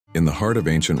In the heart of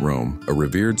ancient Rome, a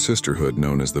revered sisterhood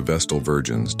known as the Vestal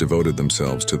Virgins devoted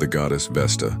themselves to the goddess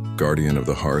Vesta, guardian of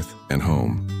the hearth and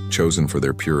home. Chosen for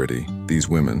their purity, these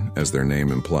women, as their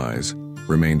name implies,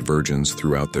 remained virgins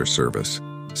throughout their service.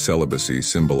 Celibacy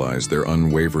symbolized their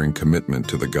unwavering commitment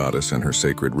to the goddess and her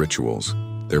sacred rituals.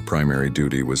 Their primary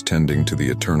duty was tending to the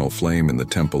eternal flame in the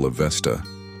Temple of Vesta,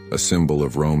 a symbol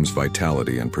of Rome's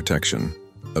vitality and protection.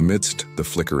 Amidst the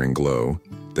flickering glow,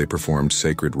 they performed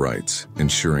sacred rites,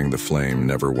 ensuring the flame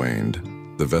never waned.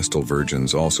 The Vestal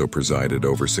Virgins also presided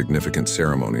over significant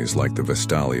ceremonies like the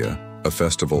Vestalia, a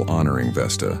festival honoring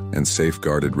Vesta, and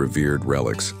safeguarded revered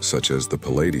relics such as the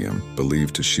Palladium,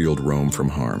 believed to shield Rome from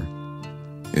harm.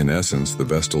 In essence, the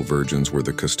Vestal Virgins were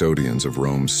the custodians of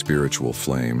Rome's spiritual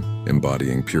flame,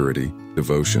 embodying purity,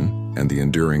 devotion, and the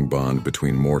enduring bond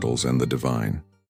between mortals and the divine.